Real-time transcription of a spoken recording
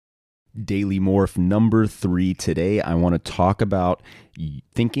Daily Morph number 3. Today, I want to talk about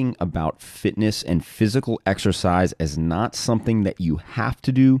thinking about fitness and physical exercise as not something that you have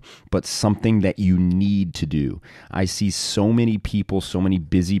to do, but something that you need to do. I see so many people, so many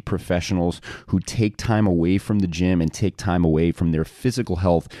busy professionals who take time away from the gym and take time away from their physical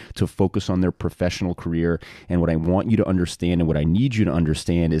health to focus on their professional career. And what I want you to understand and what I need you to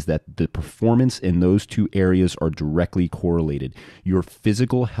understand is that the performance in those two areas are directly correlated. Your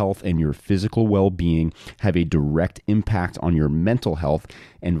physical health and your physical well-being have a direct impact on your mental health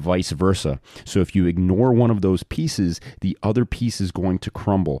and vice versa. So if you ignore one of those pieces, the other piece is going to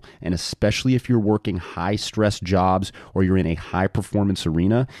crumble. And especially if you're working high stress jobs or you're in a high performance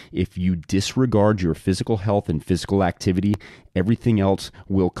arena, if you disregard your physical health and physical activity, everything else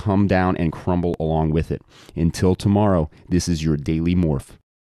will come down and crumble along with it. Until tomorrow, this is your Daily Morph.